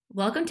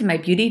Welcome to My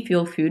Beauty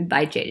Fuel Food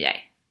by JJ,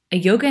 a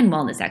yoga and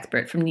wellness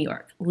expert from New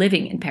York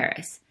living in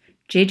Paris.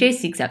 JJ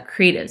seeks out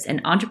creatives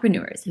and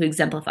entrepreneurs who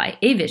exemplify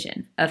a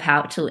vision of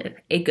how to live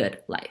a good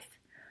life.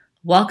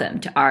 Welcome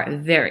to our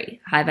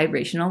very high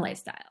vibrational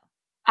lifestyle.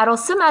 Alors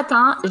ce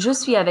matin, je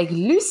suis avec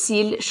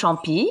Lucille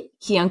Champy,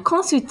 qui est un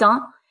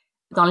consultant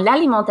dans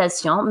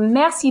l'alimentation.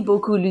 Merci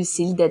beaucoup,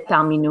 Lucille, d'être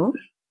parmi nous.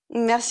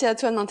 Merci à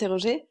toi de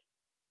m'interroger.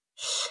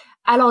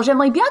 Alors,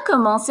 j'aimerais bien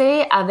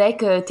commencer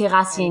avec tes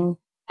racines.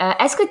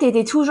 Est-ce que tu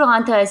étais toujours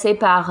intéressée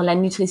par la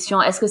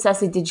nutrition? Est-ce que ça,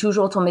 c'était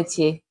toujours ton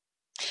métier?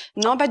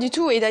 Non, pas du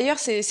tout. Et d'ailleurs,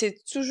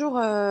 c'est toujours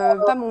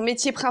pas mon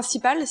métier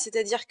principal.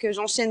 C'est-à-dire que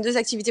j'enchaîne deux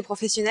activités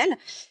professionnelles.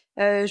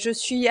 Je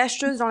suis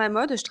acheteuse dans la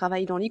mode. Je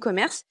travaille dans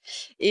l'e-commerce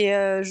et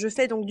je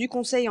fais donc du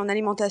conseil en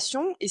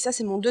alimentation. Et ça,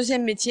 c'est mon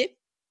deuxième métier.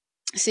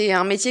 C'est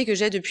un métier que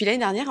j'ai depuis l'année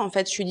dernière. En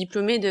fait, je suis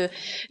diplômée de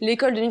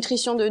l'école de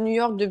nutrition de New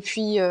York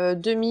depuis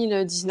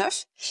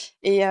 2019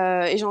 et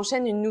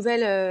j'enchaîne une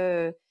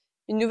nouvelle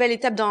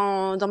étape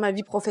dans ma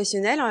vie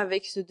professionnelle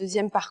avec ce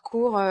deuxième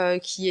parcours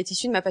qui est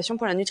issu de ma passion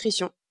pour la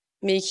nutrition,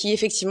 mais qui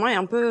effectivement est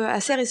un peu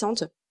assez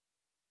récente.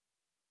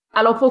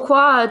 Alors,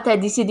 pourquoi tu as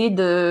décidé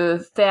de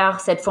faire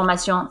cette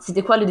formation?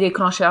 C'était quoi le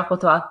déclencheur pour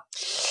toi?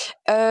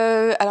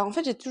 Alors en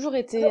fait, j'ai toujours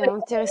été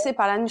intéressée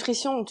par la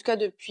nutrition, en tout cas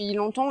depuis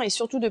longtemps et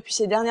surtout depuis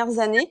ces dernières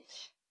années.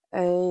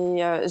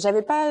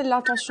 J'avais pas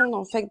l'intention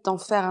d'en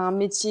faire un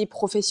métier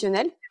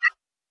professionnel.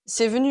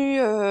 C'est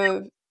venu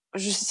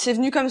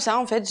comme ça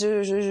en fait.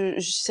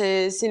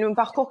 C'est le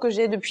parcours que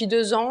j'ai depuis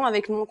 2 ans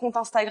avec mon compte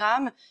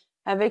Instagram,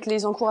 avec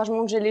les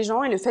encouragements que j'ai les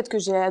gens et le fait que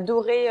j'ai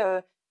adoré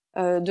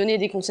donner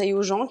des conseils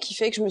aux gens, qui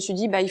fait que je me suis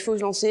dit il faut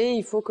se lancer,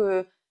 il faut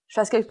que je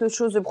fasse quelque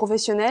chose de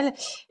professionnel.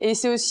 Et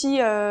c'est aussi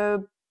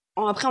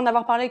après en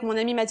avoir parlé avec mon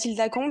amie Mathilde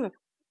Lacombe,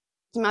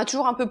 qui m'a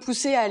toujours un peu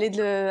poussée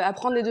à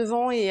prendre les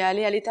devants et à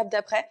aller à l'étape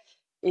d'après.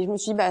 Et je me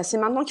suis dit, c'est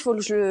maintenant qu'il faut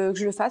que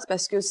je le fasse,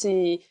 parce que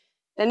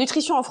la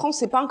nutrition en France,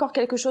 c'est pas encore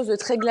quelque chose de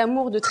très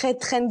glamour, de très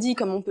trendy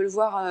comme on peut le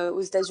voir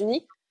aux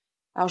États-Unis.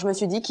 Alors je me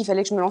suis dit qu'il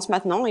fallait que je me lance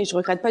maintenant et je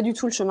regrette pas du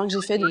tout le chemin que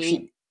j'ai fait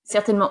depuis.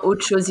 Certainement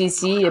autre chose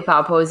ici par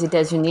rapport aux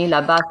États-Unis.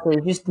 Là-bas,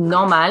 c'est juste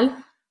normal.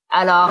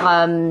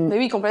 Alors, mais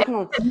oui,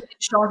 complètement.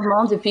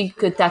 Changement depuis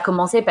que tu as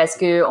commencé, parce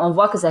que on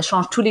voit que ça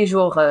change tous les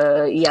jours.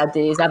 Il y a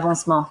des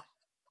avancements.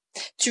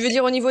 Tu veux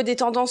dire au niveau des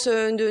tendances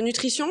de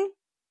nutrition?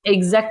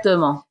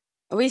 Exactement.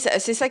 Oui,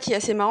 c'est ça qui est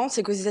assez marrant,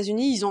 c'est qu'aux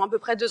États-Unis, ils ont à peu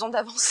près 2 ans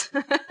d'avance.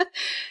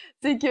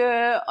 C'est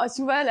que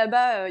souvent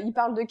là-bas, ils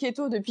parlent de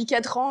keto depuis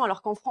 4 ans,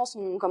 alors qu'en France,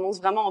 on commence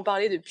vraiment à en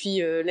parler depuis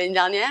l'année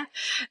dernière.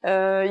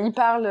 Ils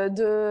parlent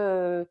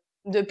de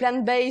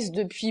plant-based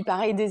depuis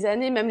pareil des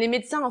années. Même les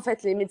médecins, en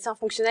fait, les médecins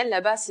fonctionnels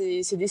là-bas,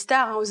 c'est des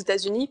stars aux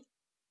États-Unis.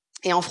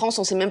 Et en France,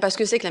 on sait même pas ce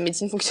que c'est que la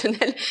médecine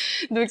fonctionnelle.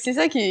 Donc c'est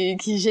ça qui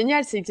est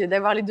génial, c'est que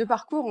d'avoir les deux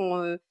parcours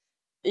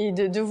et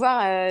de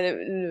voir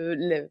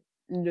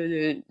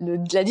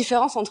la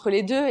différence entre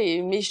les deux.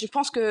 Mais je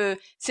pense que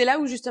c'est là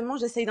où justement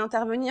j'essaye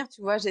d'intervenir.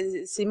 Tu vois,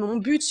 c'est mon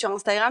but sur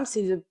Instagram,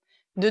 c'est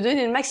de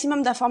donner le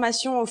maximum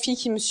d'informations aux filles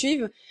qui me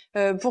suivent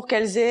pour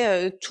qu'elles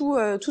aient tout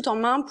en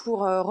main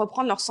pour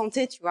reprendre leur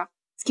santé, tu vois.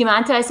 Ce qui m'a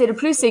intéressé le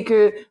plus, c'est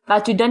que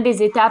tu donnes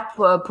des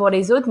étapes pour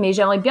les autres, mais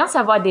j'aimerais bien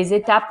savoir des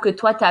étapes que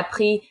toi t'as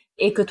pris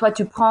et que toi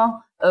tu prends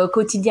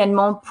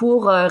quotidiennement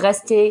pour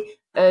rester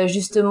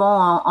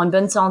justement en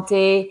bonne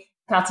santé,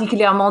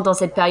 particulièrement dans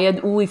cette période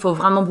où il faut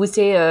vraiment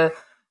booster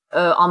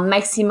en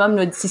maximum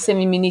notre système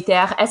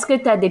immunitaire. Est-ce que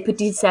tu as des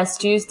petites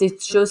astuces, des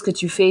choses que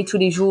tu fais tous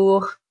les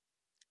jours?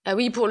 Ah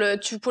oui, pour le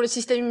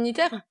système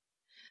immunitaire.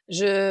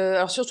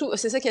 Alors surtout,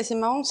 c'est ça qui est assez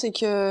marrant, c'est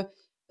que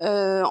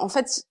en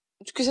fait,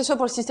 que ce soit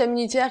pour le système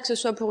immunitaire, que ce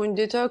soit pour une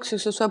détox, que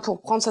ce soit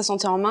pour prendre sa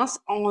santé en main,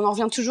 on en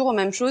revient toujours aux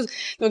mêmes choses.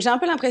 Donc j'ai un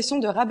peu l'impression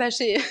de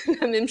rabâcher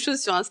la même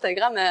chose sur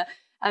Instagram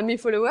à mes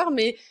followers,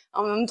 mais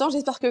en même temps,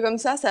 j'espère que comme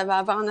ça va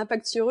avoir un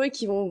impact sur eux, et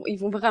ils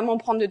vont vraiment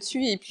prendre le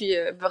dessus et puis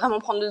vraiment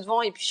prendre le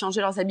devant et puis changer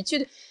leurs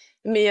habitudes.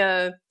 Mais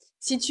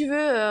si tu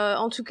veux,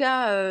 en tout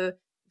cas,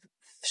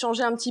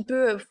 changer un petit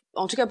peu,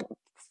 en tout cas,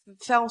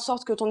 faire en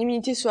sorte que ton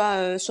immunité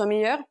soit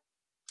meilleure,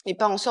 et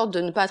pas en sorte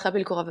de ne pas attraper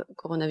le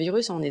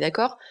coronavirus, on est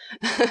d'accord.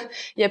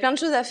 Il y a plein de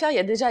choses à faire. Il y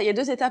a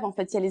 2 étapes, en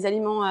fait. Il y a les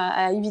aliments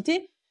à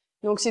éviter.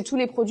 Donc, c'est tous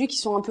les produits qui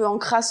sont un peu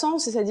encrassants,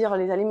 c'est-à-dire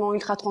les aliments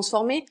ultra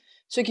transformés,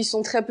 ceux qui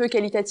sont très peu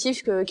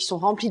qualitatifs, qui sont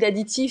remplis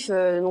d'additifs.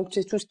 Donc,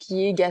 c'est tout ce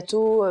qui est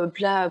gâteau,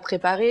 plats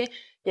préparés.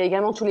 Il y a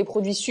également tous les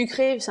produits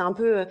sucrés. C'est un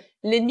peu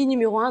l'ennemi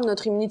numéro 1 de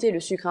notre immunité, le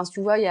sucre. Hein. Si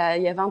tu vois, il y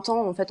a 20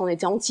 ans, en fait, on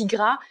était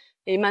anti-gras.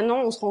 Et maintenant,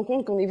 on se rend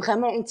compte qu'on est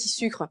vraiment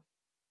anti-sucre.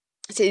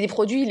 C'est les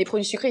produits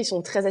sucrés, ils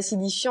sont très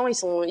acidifiants, ils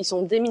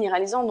sont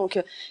déminéralisants, donc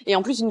et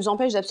en plus ils nous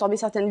empêchent d'absorber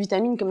certaines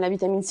vitamines comme la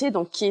vitamine C,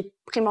 donc qui est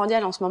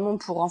primordiale en ce moment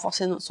pour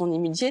renforcer son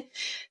immunité.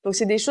 Donc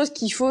c'est des choses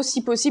qu'il faut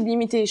si possible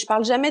limiter. Je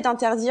parle jamais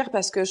d'interdire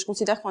parce que je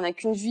considère qu'on n'a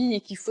qu'une vie et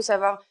qu'il faut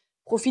savoir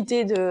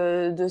profiter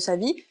de sa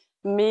vie.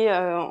 Mais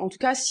en tout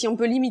cas, si on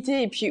peut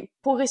limiter et puis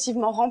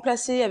progressivement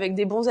remplacer avec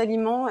des bons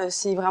aliments,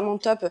 c'est vraiment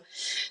top.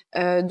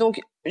 Donc,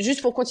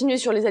 juste pour continuer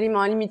sur les aliments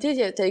à limiter,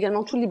 tu as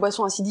également toutes les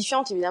boissons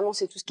acidifiantes. Évidemment,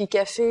 c'est tout ce qui est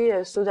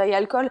café, soda et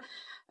alcool.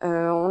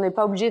 On n'est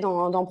pas obligé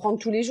d'en prendre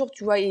tous les jours,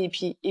 tu vois. Et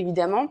puis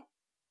évidemment,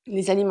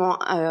 les aliments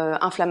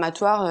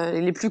inflammatoires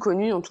les plus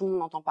connus dont tout le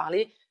monde entend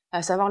parler,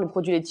 à savoir le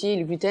produit laitier et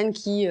le gluten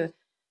qui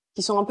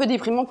sont un peu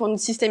déprimants pour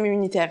notre système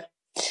immunitaire.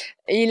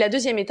 Et la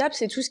deuxième étape,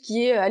 c'est tout ce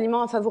qui est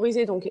aliments à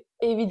favoriser. Donc,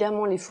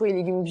 évidemment, les fruits et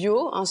légumes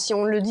bio. Hein, si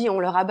on le dit,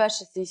 on le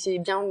rabâche, c'est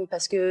bien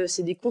parce que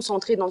c'est des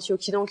concentrés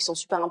d'antioxydants qui sont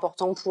super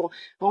importants pour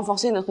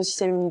renforcer notre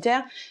système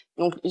immunitaire.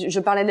 Donc, je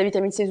parlais de la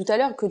vitamine C tout à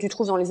l'heure, que tu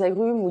trouves dans les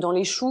agrumes ou dans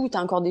les choux. Tu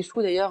as encore des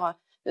choux, d'ailleurs,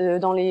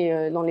 dans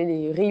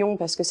les rayons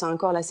parce que c'est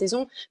encore la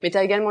saison. Mais tu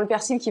as également le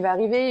persil qui va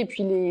arriver et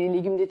puis les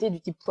légumes d'été du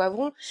type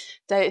poivron.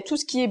 Tu as tout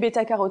ce qui est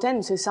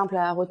bêta-carotène. C'est simple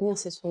à retenir,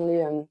 ce sont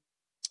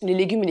les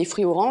légumes et les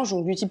fruits oranges,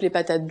 donc du type les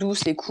patates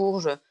douces, les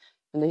courges.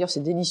 D'ailleurs, c'est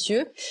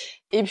délicieux.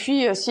 Et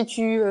puis, si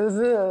tu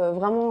veux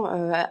vraiment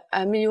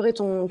améliorer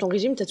ton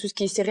régime, tu as tout ce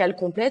qui est céréales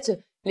complètes,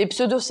 les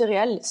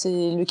pseudo-céréales,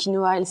 c'est le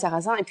quinoa et le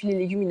sarrasin, et puis les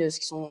légumineuses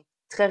qui sont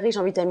très riches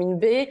en vitamine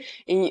B.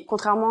 Et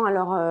contrairement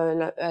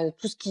à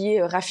tout ce qui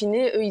est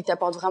raffiné, eux, ils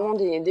t'apportent vraiment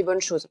des bonnes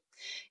choses.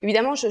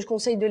 Évidemment, je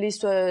conseille de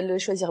les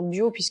choisir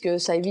bio puisque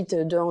ça évite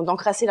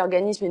d'encrasser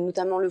l'organisme et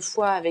notamment le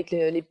foie avec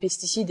les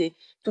pesticides et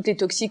toutes les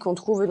toxiques qu'on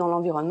trouve dans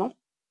l'environnement.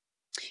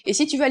 Et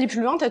si tu veux aller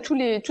plus loin, tu as tout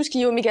ce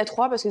qui est oméga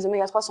 3, parce que les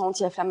oméga 3 sont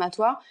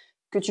anti-inflammatoires,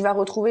 que tu vas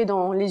retrouver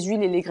dans les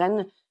huiles et les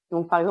graines.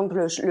 Donc, par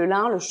exemple, le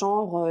lin, le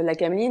chanvre, la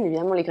cameline,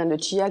 évidemment, les graines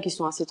de chia qui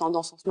sont assez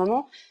tendances en ce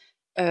moment.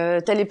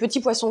 T'as les petits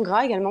poissons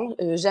gras également,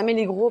 jamais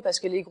les gros, parce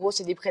que les gros,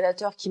 c'est des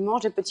prédateurs qui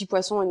mangent les petits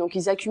poissons et donc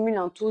ils accumulent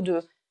un taux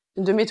de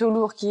métaux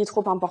lourds qui est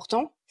trop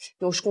important.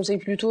 Donc, je conseille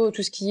plutôt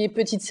tout ce qui est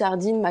petites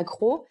sardines,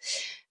 maquereaux.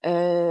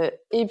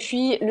 Et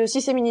puis le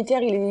système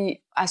immunitaire, il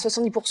est à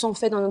 70%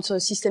 fait dans notre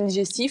système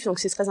digestif, donc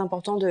c'est très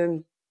important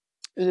de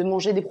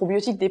manger des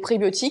probiotiques, des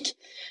prébiotiques.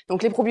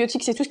 Donc les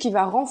probiotiques, c'est tout ce qui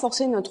va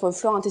renforcer notre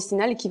flore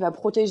intestinale et qui va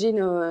protéger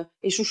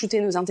et chouchouter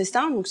nos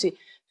intestins. Donc c'est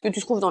ce que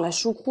tu trouves dans la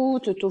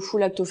choucroute, le tofu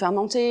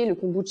lacto-fermenté, le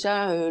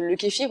kombucha, le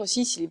kéfir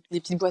aussi, c'est des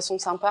petites boissons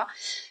sympas.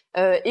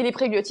 Et les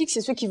prébiotiques,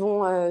 c'est ceux qui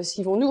vont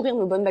nourrir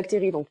nos bonnes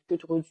bactéries, donc que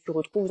tu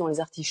retrouves dans les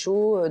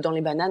artichauts, dans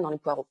les bananes, dans les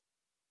poireaux.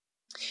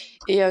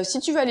 Et si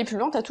tu veux aller plus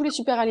loin, tu as tous les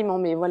super aliments.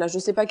 Mais voilà, je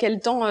sais pas quel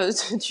temps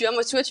tu as.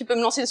 Moi, tu vois, tu peux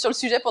me lancer sur le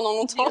sujet pendant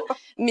longtemps.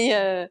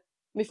 Mais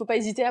faut pas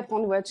hésiter à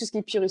prendre tout ce qui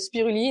est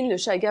spiruline, le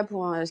chaga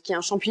qui est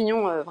un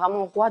champignon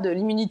vraiment roi de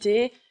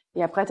l'immunité.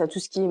 Et après, tu as tout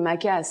ce qui est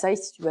maca, açaï,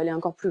 si tu veux aller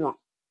encore plus loin.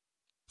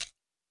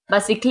 Bah,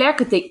 c'est clair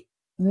que tu es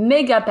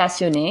méga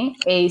passionné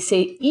et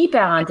c'est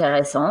hyper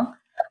intéressant.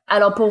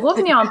 Alors, pour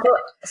revenir un peu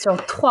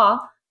sur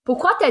toi,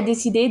 pourquoi tu as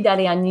décidé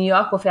d'aller à New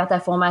York pour faire ta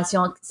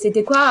formation?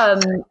 C'était quoi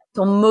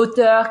ton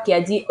moteur qui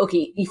a dit, OK,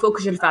 il faut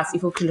que je le fasse, il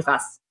faut que je le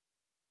fasse?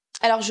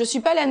 Alors, je suis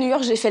pas allée à New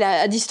York, j'ai fait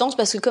à distance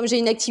parce que comme j'ai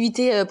une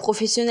activité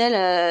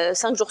professionnelle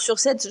 5 jours sur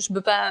 7, je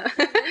peux pas...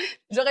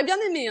 J'aurais bien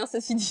aimé, hein,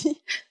 ceci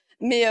dit.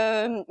 Mais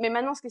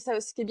maintenant,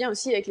 ce qui est bien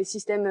aussi avec les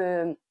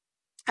systèmes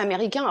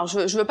américains, alors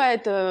je veux pas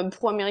être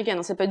pro-américaine,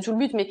 hein, c'est pas du tout le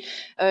but, mais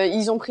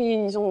ils ont quand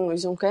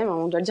même,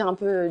 on doit le dire, un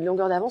peu de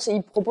longueur d'avance et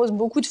ils proposent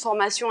beaucoup de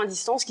formations à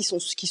distance qui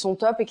sont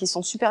top et qui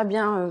sont super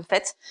bien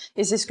faites.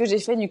 Et c'est ce que j'ai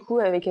fait du coup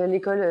avec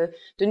l'école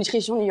de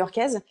nutrition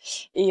new-yorkaise.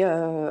 Et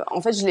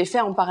en fait, je l'ai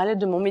fait en parallèle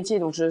de mon métier,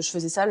 donc je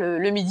faisais ça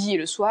le midi et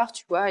le soir,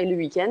 tu vois, et le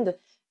week-end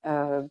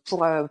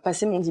pour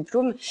passer mon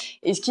diplôme.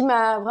 Et ce qui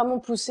m'a vraiment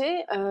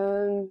poussée,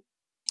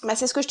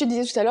 c'est ce que je te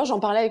disais tout à l'heure. J'en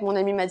parlais avec mon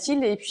amie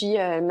Mathilde et puis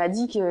elle m'a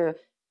dit que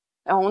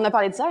alors, on a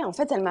parlé de ça et en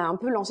fait, elle m'a un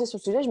peu lancée sur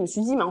le sujet. Je me suis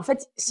dit, mais en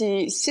fait,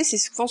 c'est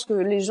souvent ce que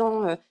les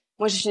gens,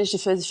 moi,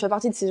 je fais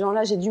partie de ces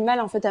gens-là. J'ai du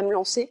mal, en fait, à me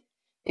lancer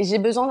et j'ai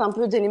besoin d'un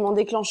peu d'éléments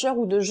déclencheurs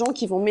ou de gens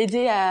qui vont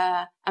m'aider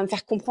à me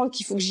faire comprendre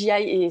qu'il faut que j'y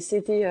aille. Et ça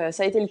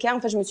a été le cas. En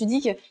fait, je me suis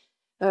dit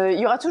que, il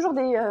y aura toujours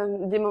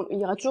il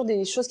y aura toujours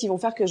des choses qui vont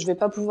faire que je vais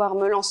pas pouvoir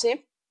me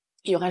lancer.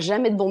 Il y aura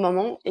jamais de bon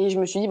moment. Et je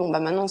me suis dit, bon, bah,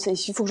 maintenant,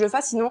 il faut que je le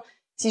fasse. Sinon,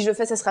 si je le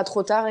fais, ça sera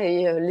trop tard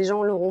et les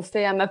gens l'auront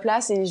fait à ma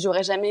place et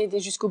j'aurai jamais été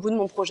jusqu'au bout de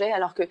mon projet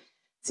alors que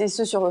c'est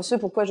ce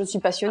pourquoi je suis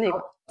passionnée.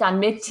 Tu as un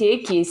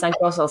métier qui est 5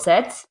 jours sur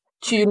 7.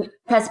 Tu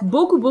passes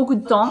beaucoup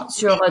de temps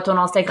sur ton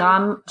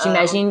Instagram.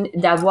 J'imagine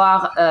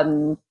d'avoir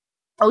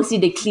aussi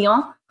des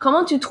clients.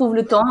 Comment tu trouves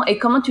le temps et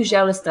comment tu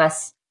gères le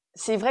stress?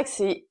 C'est vrai que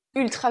c'est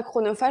ultra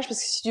chronophage parce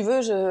que si tu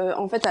veux,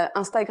 en fait, à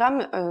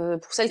Instagram,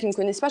 pour celles qui me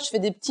connaissent pas, je fais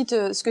des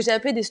petites, ce que j'ai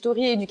appelé des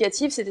stories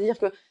éducatives, c'est-à-dire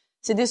que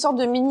c'est des sortes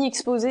de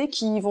mini-exposés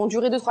qui vont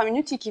durer 2-3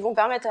 minutes et qui vont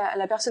permettre à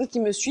la personne qui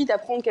me suit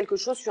d'apprendre quelque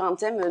chose sur un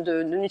thème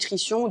de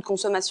nutrition ou de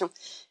consommation.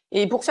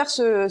 Et pour faire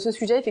ce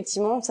sujet,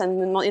 effectivement, ça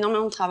me demande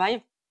énormément de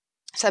travail.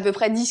 C'est à peu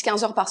près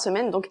 10-15 heures par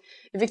semaine. Donc,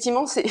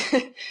 effectivement, c'est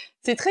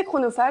très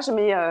chronophage,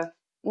 mais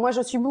moi,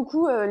 je suis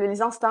beaucoup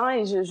les instincts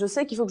et je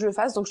sais qu'il faut que je le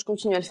fasse. Donc, je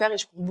continue à le faire et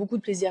je prends beaucoup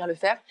de plaisir à le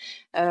faire.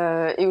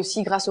 Et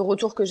aussi grâce au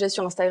retour que j'ai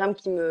sur Instagram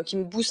qui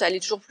me pousse à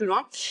aller toujours plus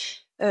loin.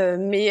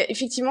 Mais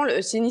effectivement,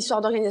 c'est une histoire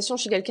d'organisation.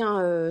 Je suis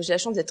quelqu'un, j'ai la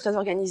chance d'être très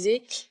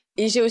organisée.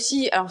 Et j'ai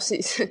aussi, alors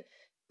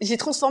j'ai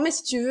transformé,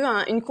 si tu veux,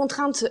 une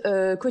contrainte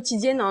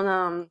quotidienne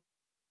en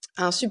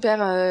un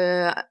super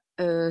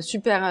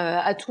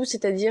atout,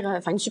 c'est-à-dire,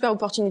 enfin une super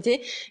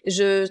opportunité.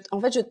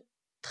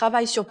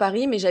 travaille sur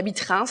Paris, mais j'habite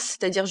Reims,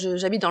 c'est-à-dire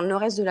j'habite dans le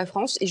nord-est de la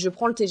France et je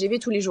prends le TGV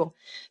tous les jours.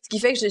 Ce qui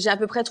fait que j'ai à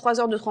peu près 3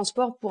 heures de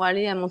transport pour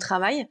aller à mon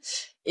travail.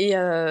 Et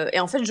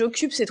en fait,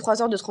 j'occupe ces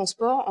 3 heures de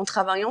transport en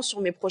travaillant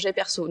sur mes projets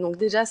perso. Donc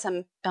déjà, ça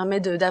me permet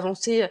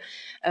d'avancer.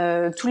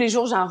 Tous les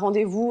jours, j'ai un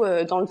rendez-vous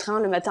dans le train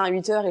le matin à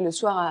 8 heures et le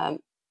soir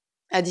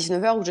à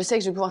 19 heures où je sais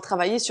que je vais pouvoir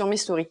travailler sur mes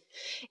stories.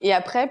 Et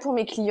après, pour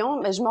mes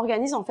clients, bah, je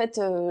m'organise en fait.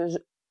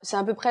 C'est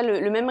à peu près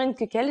le même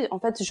rythme qu'elle. En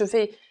fait, je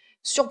fais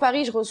sur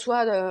Paris, je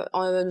reçois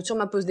sur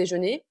ma pause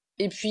déjeuner.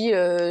 Et puis,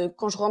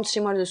 quand je rentre chez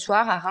moi le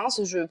soir à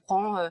Reims, je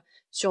prends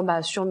sur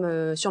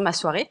ma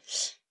soirée.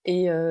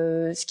 Et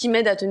ce qui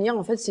m'aide à tenir,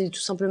 en fait, c'est tout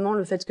simplement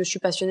le fait que je suis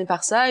passionnée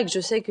par ça et que je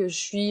sais que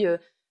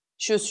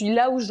je suis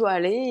là où je dois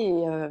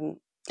aller.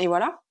 Et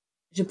voilà.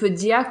 Je peux te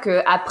dire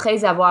que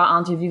après avoir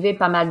interviewé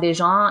pas mal de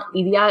gens,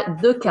 il y a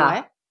 2 cas.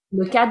 Ouais.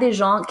 Le cas des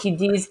gens qui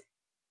disent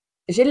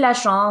j'ai de la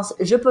chance,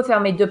 je peux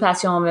faire mes 2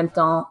 passions en même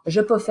temps,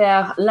 je peux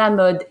faire la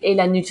mode et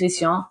la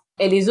nutrition,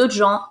 et les autres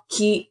gens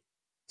qui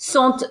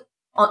sont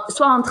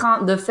soit en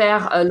train de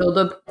faire leurs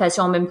 2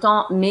 passions en même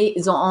temps, mais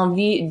ils ont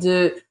envie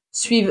de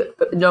suivre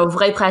leur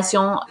vraie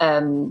passion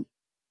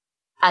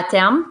à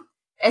terme.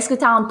 Est-ce que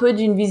tu as un peu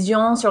d'une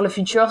vision sur le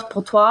futur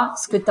pour toi,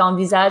 ce que tu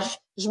envisages?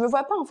 Je me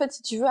vois pas, en fait,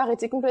 si tu veux,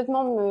 arrêter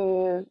complètement de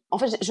me... En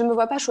fait, je me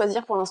vois pas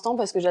choisir pour l'instant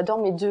parce que j'adore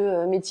mes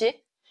 2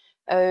 métiers.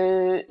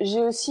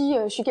 J'ai aussi,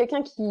 je suis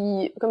quelqu'un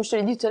qui, comme je te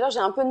l'ai dit tout à l'heure, j'ai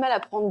un peu de mal à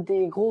prendre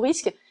des gros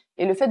risques.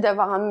 Et le fait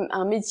d'avoir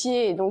un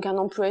métier et donc un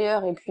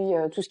employeur et puis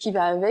tout ce qui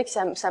va avec,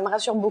 ça me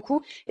rassure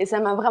beaucoup. Et ça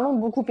m'a vraiment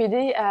beaucoup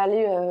aidé à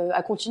aller,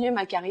 à continuer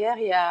ma carrière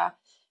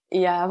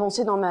et à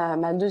avancer dans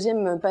ma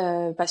deuxième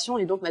passion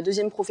et donc ma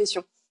deuxième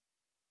profession.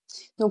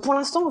 Donc pour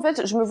l'instant, en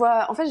fait, je me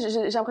vois, en fait,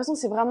 j'ai l'impression que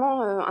c'est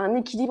vraiment un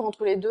équilibre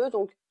entre les deux.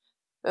 Donc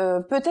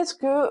peut-être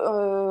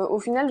que au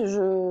final,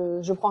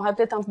 je prendrai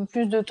peut-être un peu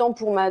plus de temps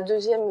pour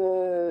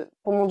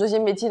pour mon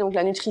deuxième métier, donc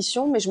la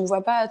nutrition, mais je me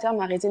vois pas à terme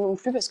arrêter non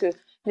plus parce que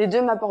les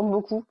deux m'apportent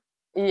beaucoup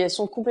et elles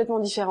sont complètement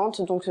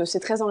différentes, donc c'est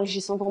très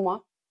enrichissant pour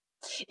moi.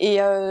 Et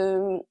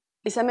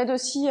ça m'aide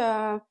aussi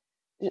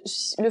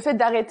le fait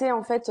d'arrêter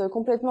en fait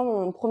complètement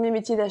mon premier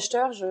métier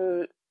d'acheteur.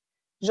 Je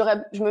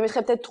me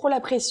mettrais peut-être trop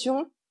la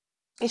pression.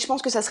 Et je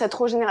pense que ça serait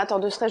trop générateur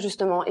de stress,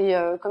 justement. Et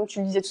comme tu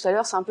le disais tout à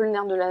l'heure, c'est un peu le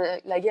nerf de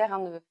la guerre,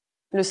 hein,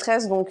 le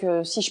stress. Donc,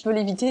 si je peux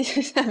l'éviter,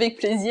 avec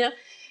plaisir.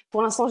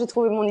 Pour l'instant, j'ai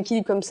trouvé mon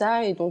équilibre comme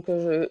ça. Et donc,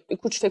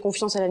 écoute, je fais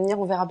confiance à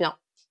l'avenir, on verra bien.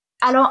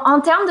 Alors, en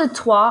termes de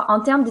toi, en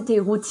termes de tes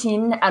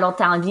routines, alors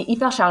tu as une vie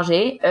hyper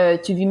chargée,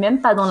 tu vis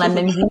même pas dans la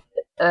même ville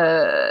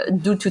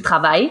d'où tu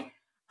travailles.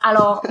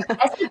 Alors,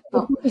 est-ce que tu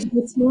as des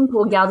routines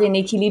pour garder un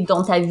équilibre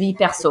dans ta vie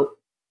perso?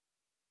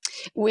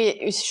 Oui,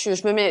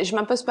 je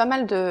m'impose pas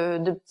mal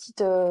de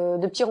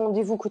petits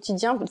rendez-vous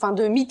quotidiens, enfin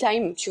de me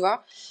time, tu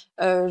vois.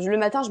 Le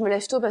matin, je me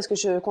lève tôt parce que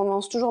je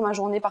commence toujours ma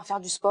journée par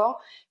faire du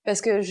sport, parce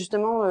que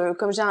justement,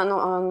 comme j'ai un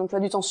emploi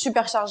du temps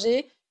super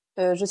chargé,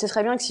 je sais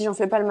très bien que si j'en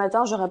fais pas le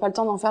matin, j'aurai pas le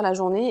temps d'en faire la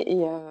journée.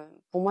 Et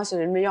pour moi,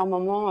 c'est le meilleur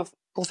moment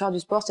pour faire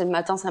du sport, c'est le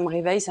matin, ça me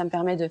réveille, ça me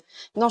permet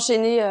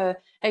d'enchaîner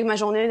avec ma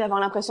journée,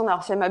 d'avoir l'impression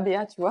d'avoir fait ma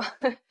BA, tu vois.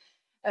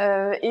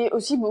 Et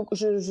aussi,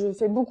 je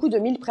fais beaucoup de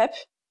meal prep.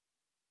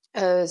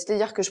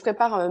 C'est-à-dire que je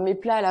prépare mes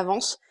plats à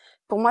l'avance.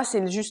 Pour moi,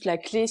 c'est juste la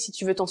clé si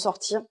tu veux t'en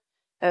sortir.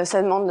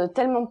 Ça demande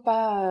tellement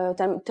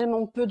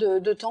peu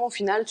de temps au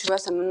final, tu vois,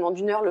 ça me demande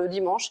 1 heure le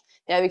dimanche.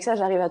 Et avec ça,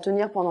 j'arrive à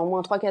tenir pendant au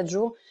moins 3-4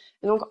 jours.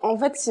 Et donc, en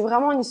fait, c'est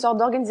vraiment une sorte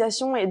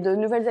d'organisation et de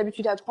nouvelles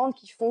habitudes à prendre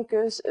qui font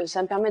que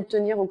ça me permet de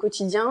tenir au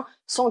quotidien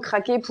sans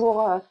craquer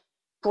pour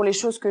les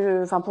choses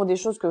pour des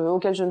choses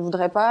auxquelles je ne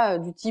voudrais pas,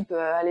 du type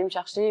aller me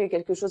chercher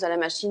quelque chose à la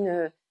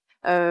machine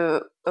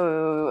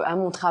à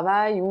mon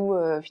travail ou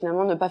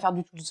finalement ne pas faire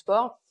du tout de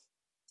sport.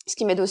 Ce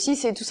qui m'aide aussi,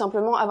 c'est tout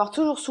simplement avoir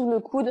toujours sous le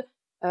coude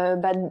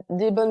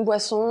des bonnes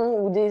boissons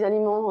ou des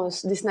aliments,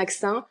 des snacks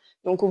sains.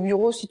 Donc au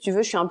bureau, si tu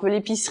veux, je suis un peu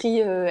l'épicerie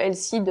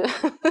healthy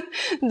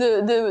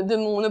de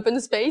mon open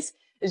space.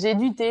 J'ai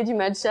du thé, du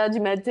matcha, du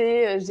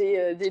maté,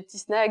 j'ai des petits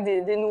snacks,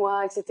 des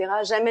noix, etc.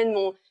 J'amène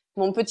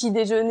mon petit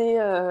déjeuner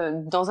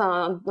dans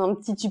un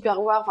petit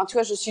tupperware. Enfin, tu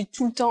vois, je suis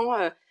tout le temps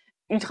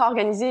ultra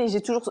organisée et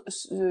j'ai toujours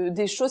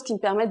des choses qui me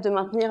permettent de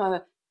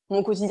maintenir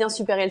mon quotidien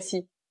super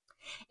healthy.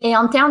 Et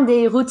en termes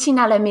des routines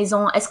à la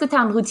maison, est-ce que tu as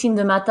une routine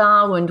de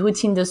matin ou une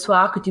routine de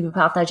soir que tu peux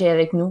partager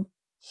avec nous?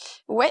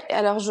 Ouais,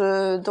 alors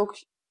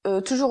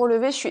toujours au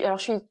lever, je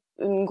suis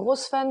une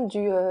grosse fan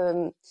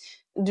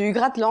du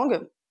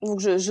gratte-langue. Donc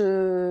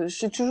je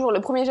suis toujours,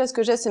 le premier geste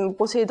que j'ai, c'est me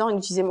brosser les dents et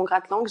d'utiliser mon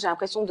gratte-langue. J'ai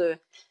l'impression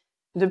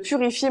de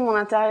purifier mon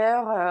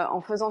intérieur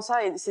en faisant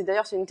ça. Et c'est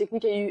une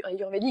technique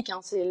ayurvédique, hein.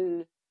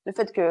 C'est le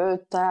fait que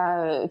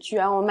tu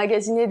as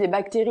emmagasiné des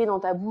bactéries dans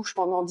ta bouche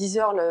pendant 10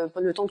 heures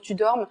le temps que tu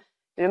dormes.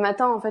 Et le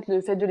matin, en fait, le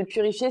fait de les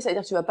purifier,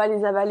 c'est-à-dire que tu vas pas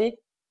les avaler,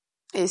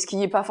 et ce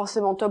qui est pas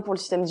forcément top pour le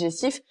système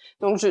digestif.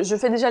 Donc je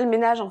fais déjà le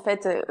ménage en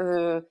fait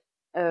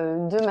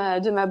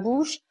de ma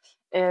bouche.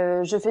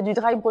 Je fais du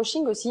dry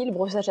brushing aussi, le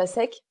brossage à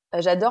sec.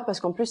 J'adore parce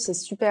qu'en plus c'est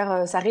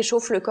super, ça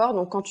réchauffe le corps.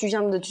 Donc quand tu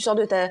sors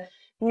de ta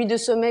nuit de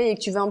sommeil et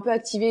que tu veux un peu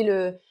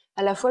activer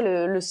à la fois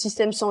le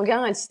système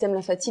sanguin et le système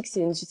lymphatique,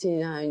 c'est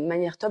une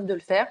manière top de le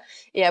faire.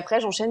 Et après,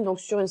 j'enchaîne donc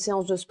sur une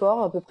séance de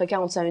sport, à peu près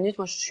 45 minutes.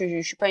 Moi,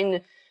 je suis pas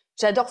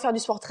j'adore faire du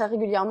sport très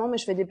régulièrement, mais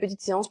je fais des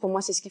petites séances. Pour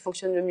moi, c'est ce qui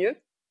fonctionne le mieux.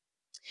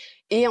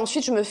 Et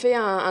ensuite, je me fais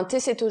un thé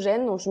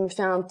cétogène. Donc, je me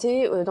fais un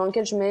thé dans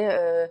lequel je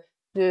mets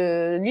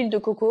de l'huile de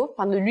coco,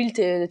 enfin de l'huile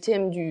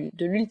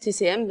de l'huile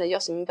TCM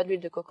d'ailleurs, c'est même pas de l'huile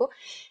de coco.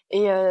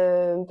 Et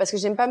parce que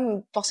j'aime pas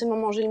forcément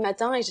manger le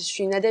matin et je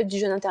suis une adepte du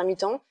jeûne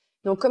intermittent.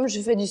 Donc, comme je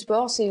fais du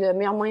sport, c'est le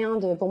meilleur moyen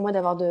pour moi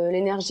d'avoir de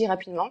l'énergie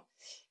rapidement.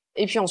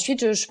 Et puis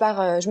ensuite,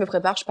 je me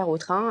prépare, je pars au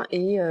train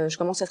et je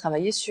commence à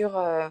travailler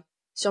sur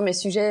mes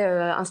sujets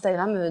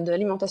Instagram de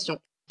l'alimentation.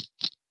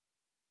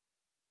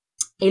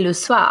 Et le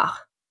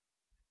soir?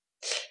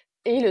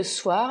 Et le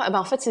soir,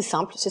 en fait, c'est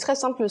simple. C'est très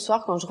simple le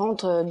soir quand je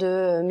rentre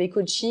de mes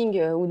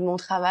coachings ou de mon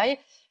travail.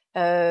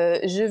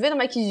 Je vais dans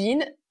ma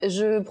cuisine,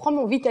 je prends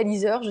mon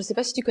vitaliseur. Je sais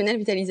pas si tu connais le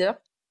vitaliseur.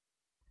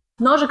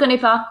 Non, je connais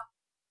pas.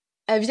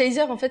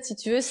 Vitaliseur, en fait, si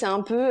tu veux, c'est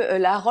un peu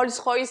la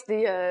Rolls-Royce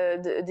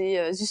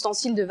des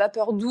ustensiles de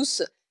vapeur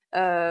douce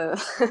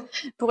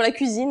pour la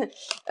cuisine.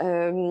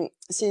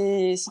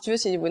 Si tu veux,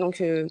 c'est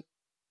donc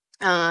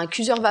un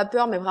cuiseur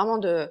vapeur, mais vraiment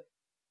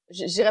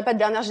je dirais pas de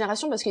dernière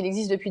génération parce qu'il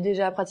existe depuis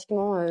déjà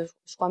pratiquement,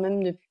 je crois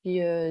même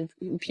depuis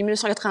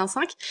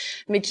 1985,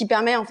 mais qui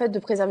permet en fait de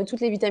préserver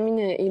toutes les vitamines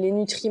et les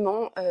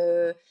nutriments.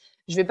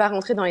 Je vais pas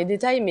rentrer dans les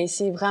détails, mais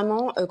c'est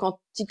vraiment quand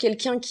tu es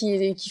quelqu'un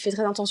qui fait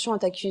très attention à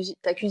ta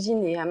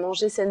cuisine et à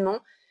manger sainement,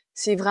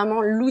 c'est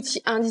vraiment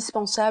l'outil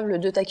indispensable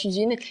de ta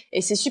cuisine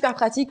et c'est super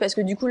pratique parce que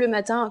du coup le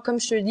matin,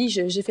 comme je te le dis,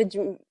 j'ai fait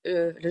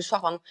le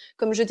soir, pardon,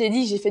 comme je t'ai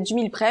dit, j'ai fait du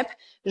meal prep.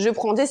 Je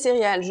prends des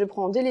céréales, je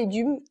prends des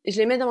légumes, et je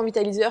les mets dans mon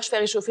vitaliseur, je fais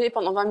réchauffer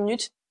pendant 20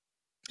 minutes,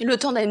 le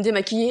temps d'aller me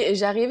démaquiller, et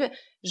j'arrive,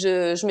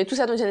 je mets tout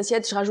ça dans une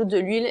assiette, je rajoute de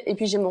l'huile, et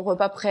puis j'ai mon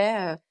repas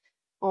prêt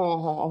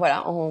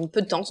voilà, en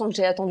peu de temps, sans que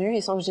j'ai attendu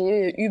et sans que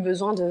j'ai eu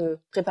besoin de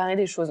préparer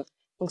des choses.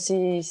 Donc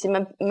c'est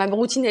ma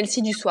routine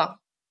healthy du soir.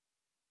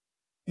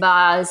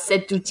 Bah,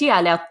 cet outil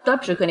a l'air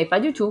top, je connais pas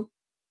du tout.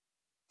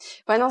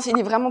 Ouais, non, il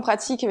est vraiment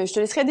pratique, mais je te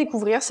laisserai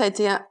découvrir. Ça a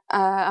été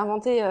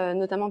inventé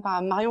notamment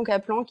par Marion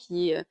Kaplan,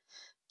 qui est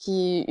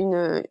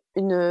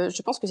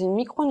je pense que c'est une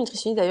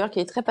micronutritionniste d'ailleurs, qui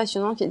est très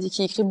passionnante,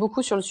 qui écrit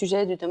beaucoup sur le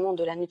sujet notamment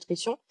de la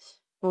nutrition.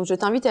 Donc je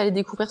t'invite à aller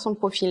découvrir son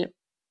profil.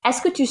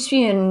 Est-ce que tu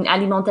suis une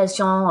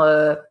alimentation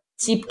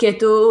type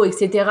keto,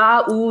 etc.,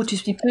 ou tu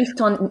suis plus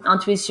ton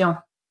intuition?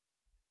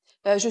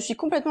 Je suis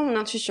complètement mon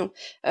intuition.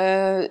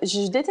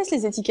 Je déteste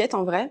les étiquettes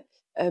en vrai.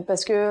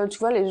 Parce que tu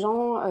vois les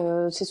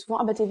gens c'est souvent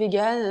ah bah t'es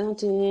végane,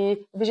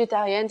 t'es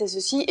végétarienne, t'es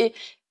ceci et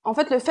en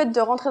fait le fait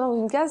de rentrer dans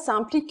une case ça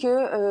implique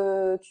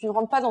que tu ne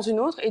rentres pas dans une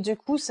autre et du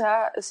coup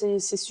ça c'est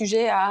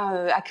sujet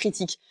à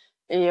critique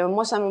et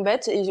moi ça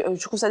m'embête et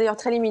je trouve ça d'ailleurs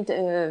très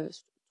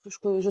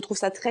je trouve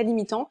ça très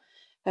limitant.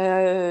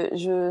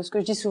 Ce que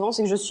je dis souvent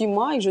c'est que je suis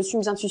moi et que je suis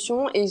mes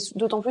intuitions et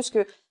d'autant plus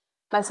que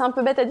c'est un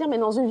peu bête à dire, mais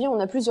dans une vie, on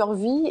a plusieurs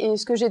vies. Et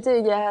ce que j'étais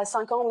il y a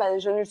 5 ans,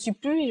 je ne le suis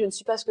plus. Et je ne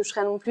suis pas ce que je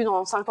serai non plus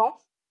dans 5 ans.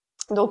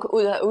 Donc,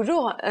 au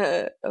jour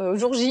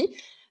J,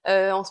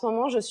 en ce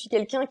moment, je suis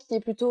quelqu'un qui est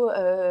plutôt...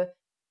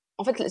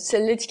 en fait,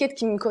 c'est l'étiquette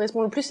qui me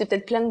correspond le plus, c'est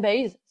peut-être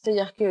plant-based.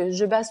 C'est-à-dire que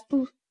je base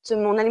toute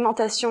mon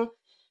alimentation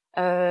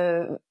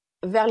euh,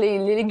 vers les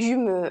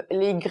légumes,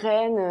 les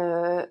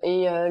graines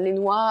et les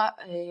noix.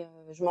 Et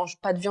je mange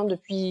pas de viande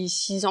depuis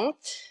 6 ans.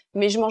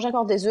 Mais je mange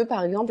encore des œufs,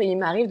 par exemple, et il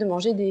m'arrive de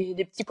manger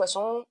des petits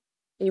poissons.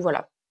 Et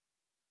voilà.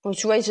 Donc,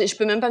 tu vois, je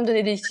peux même pas me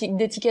donner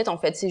d'étiquette, en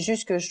fait. C'est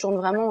juste que je tourne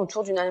vraiment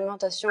autour d'une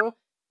alimentation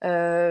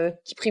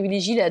qui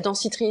privilégie la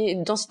densité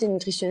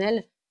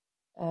nutritionnelle.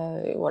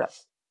 Voilà.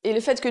 Et le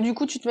fait que du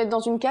coup tu te mettes dans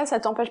une case, ça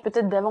t'empêche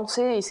peut-être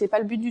d'avancer et c'est pas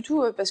le but du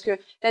tout parce que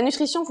la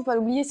nutrition, faut pas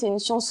l'oublier, c'est une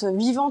science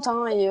vivante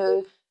hein, et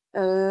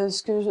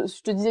ce que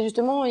je te disais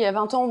justement, il y a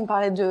 20 ans, on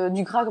parlait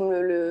du gras comme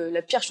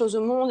la pire chose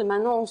au monde et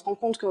maintenant on se rend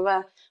compte que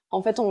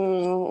en fait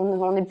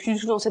on n'est plus du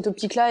tout dans cette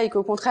optique-là et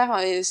qu'au contraire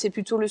c'est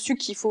plutôt le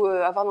sucre qu'il faut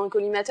avoir dans le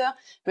collimateur,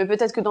 mais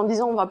peut-être que dans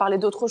 10 ans on va parler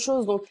d'autre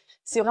chose. Donc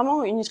c'est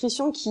vraiment une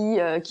nutrition qui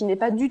n'est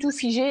pas du tout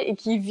figée et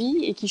qui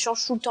vit et qui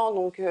change tout le temps.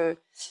 Donc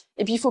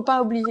et puis il faut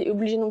pas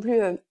oublier non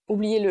plus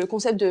oublier le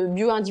concept de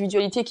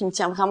bio-individualité qui me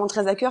tient vraiment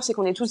très à cœur, c'est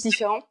qu'on est tous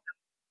différents.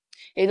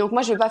 Et donc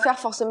moi je vais pas faire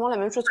forcément la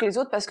même chose que les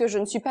autres parce que je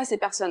ne suis pas ces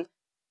personnes.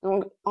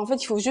 Donc en fait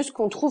il faut juste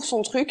qu'on trouve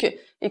son truc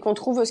et qu'on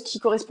trouve ce qui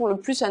correspond le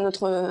plus à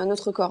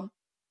notre corps.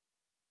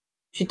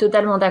 Je suis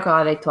totalement d'accord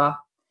avec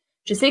toi.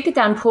 Je sais que tu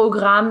as un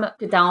programme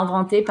que tu as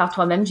inventé par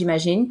toi-même,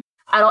 j'imagine.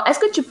 Alors, est-ce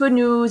que tu peux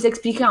nous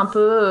expliquer un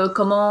peu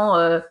comment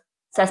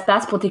ça se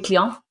passe pour tes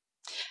clients?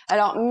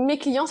 Alors, mes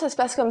clients, ça se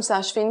passe comme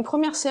ça. Je fais une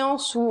première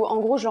séance où,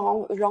 en gros, je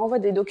leur envoie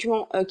des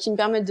documents qui me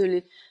permettent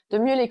de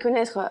mieux les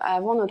connaître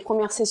avant notre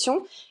première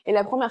session. Et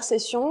la première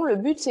session, le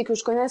but, c'est que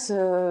je connaisse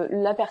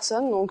la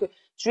personne. Donc,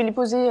 je vais lui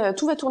poser,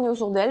 tout va tourner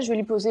autour d'elle. Je vais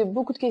lui poser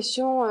beaucoup de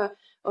questions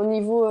au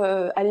niveau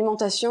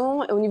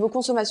alimentation et au niveau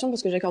consommation,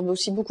 parce que j'accorde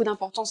aussi beaucoup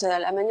d'importance à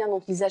la manière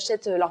dont ils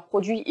achètent leurs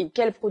produits et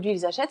quels produits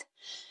ils achètent.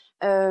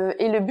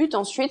 Et le but,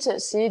 ensuite,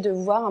 c'est de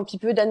voir un petit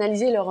peu,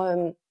 d'analyser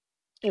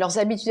leurs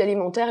habitudes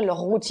alimentaires, leur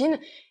routine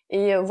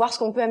et voir ce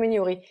qu'on peut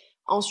améliorer.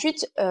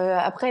 Ensuite,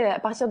 après, à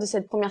partir de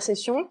cette première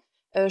session,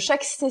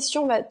 chaque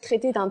session va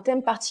traiter d'un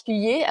thème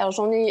particulier. Alors,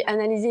 j'en ai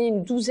analysé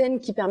une douzaine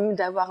qui permettent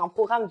d'avoir un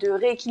programme de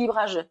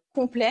rééquilibrage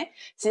complet.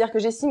 C'est-à-dire que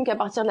j'estime qu'à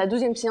partir de la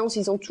 12e séance,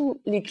 ils ont toutes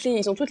les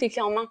clés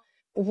en main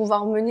pour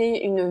pouvoir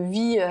mener une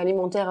vie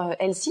alimentaire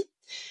healthy.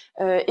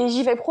 Et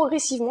j'y vais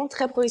progressivement,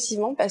 très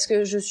progressivement, parce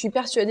que je suis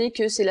persuadée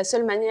que c'est la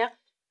seule manière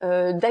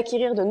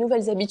d'acquérir de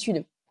nouvelles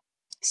habitudes.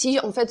 Si,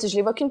 en fait, je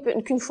les vois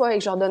qu'une fois et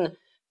que je leur donne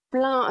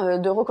plein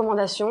de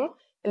recommandations,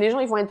 les gens,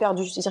 ils vont être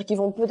perdus. C'est-à-dire qu'ils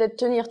vont peut-être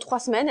tenir 3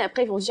 semaines et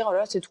après, ils vont se dire, oh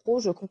là, c'est trop,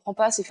 je comprends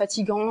pas, c'est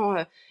fatigant,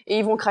 et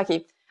ils vont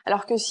craquer.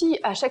 Alors que si,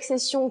 à chaque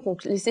session,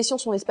 donc les sessions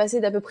sont espacées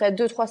d'à peu près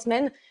 2-3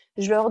 semaines,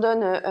 je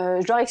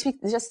leur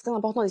explique, déjà, c'est très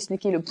important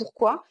d'expliquer le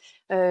pourquoi.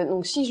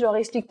 Donc, si je leur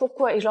explique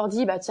pourquoi et je leur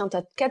dis, bah, tiens,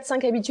 t'as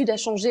 4-5 habitudes à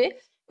changer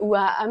ou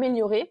à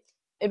améliorer,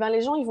 eh ben,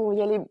 les gens, ils vont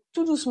y aller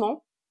tout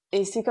doucement.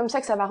 Et c'est comme ça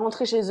que ça va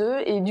rentrer chez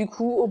eux. Et du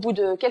coup, au bout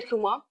de quelques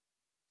mois,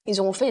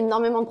 ils auront fait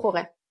énormément de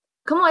progrès.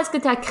 Comment est-ce que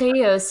tu as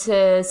créé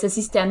ce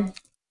système?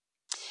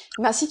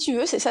 Bah, si tu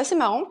veux, c'est assez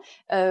marrant.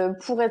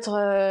 Pour être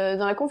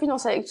dans la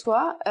confidence avec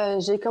toi,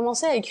 j'ai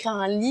commencé à écrire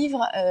un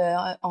livre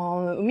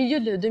au milieu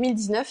de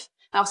 2019.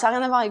 Alors, ça n'a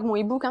rien à voir avec mon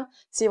e-book, hein.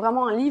 C'est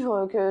vraiment un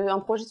livre, un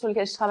projet sur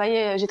lequel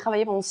j'ai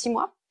travaillé pendant 6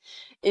 mois.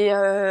 Et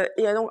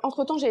donc,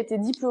 entre-temps, j'ai été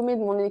diplômée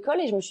de mon école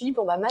et je me suis dit,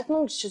 bon, bah,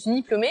 maintenant que je suis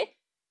diplômée,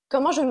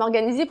 comment je vais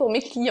m'organiser pour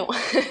mes clients?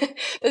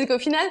 Parce qu'au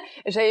final,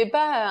 j'avais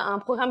pas un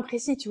programme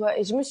précis, tu vois.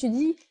 Et je me suis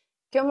dit,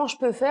 comment je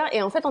peux faire?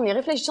 Et en fait, en y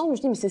réfléchissant, je me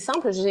suis dit, mais c'est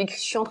simple, je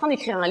suis en train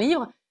d'écrire un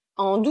livre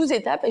en 12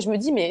 étapes. Et je me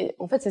dis, mais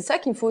en fait, c'est ça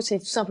qu'il me faut, c'est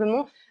tout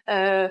simplement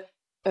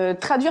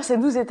traduire ces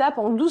 12 étapes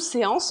en 12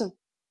 séances.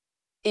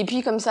 Et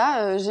puis comme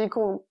ça, j'ai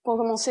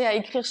commencé à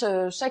écrire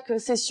chaque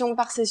session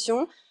par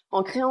session,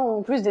 en créant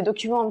en plus des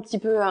documents un petit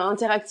peu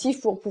interactifs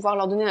pour pouvoir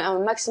leur donner un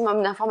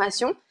maximum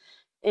d'informations.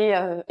 Et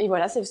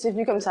voilà, c'est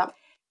venu comme ça.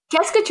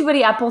 Qu'est-ce que tu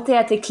voulais apporter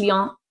à tes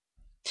clients?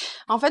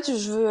 En fait,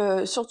 je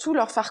veux surtout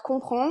leur faire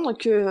comprendre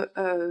que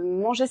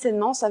manger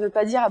sainement, ça veut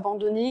pas dire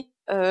abandonner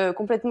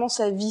complètement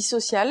sa vie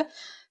sociale.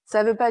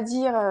 Ça veut pas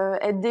dire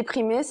être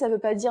déprimé. Ça veut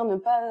pas dire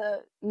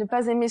ne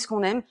pas aimer ce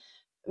qu'on aime.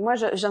 Moi,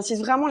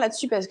 j'insiste vraiment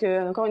là-dessus parce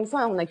que encore une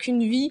fois, on n'a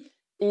qu'une vie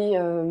et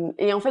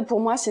en fait, pour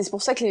moi, c'est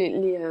pour ça que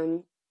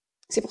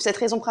c'est pour cette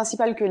raison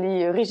principale que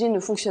les régimes ne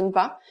fonctionnent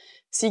pas.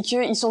 C'est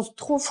qu'ils sont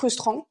trop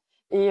frustrants.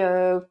 Et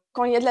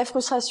quand il y a de la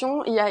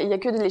frustration, il y a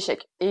que de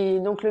l'échec. Et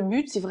donc le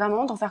but, c'est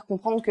vraiment d'en faire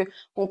comprendre que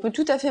on peut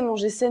tout à fait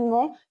manger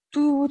sainement,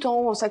 tout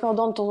en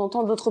s'accordant de temps en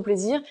temps d'autres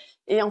plaisirs.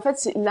 Et en fait,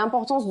 c'est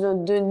l'importance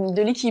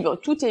de l'équilibre.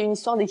 Tout est une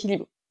histoire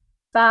d'équilibre.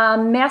 Bah,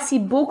 merci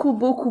beaucoup,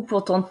 beaucoup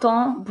pour ton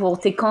temps, pour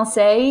tes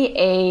conseils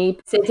et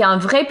c'était un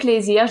vrai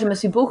plaisir. Je me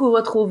suis beaucoup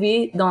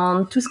retrouvée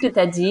dans tout ce que tu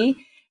as dit.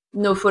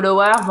 Nos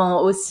followers vont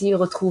aussi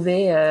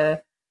retrouver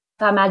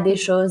pas mal des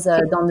choses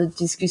dans notre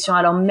discussion.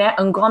 Alors,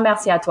 un grand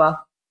merci à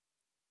toi.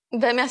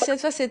 Ben, merci à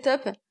toi, c'est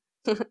top.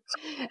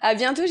 À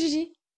bientôt, Gigi.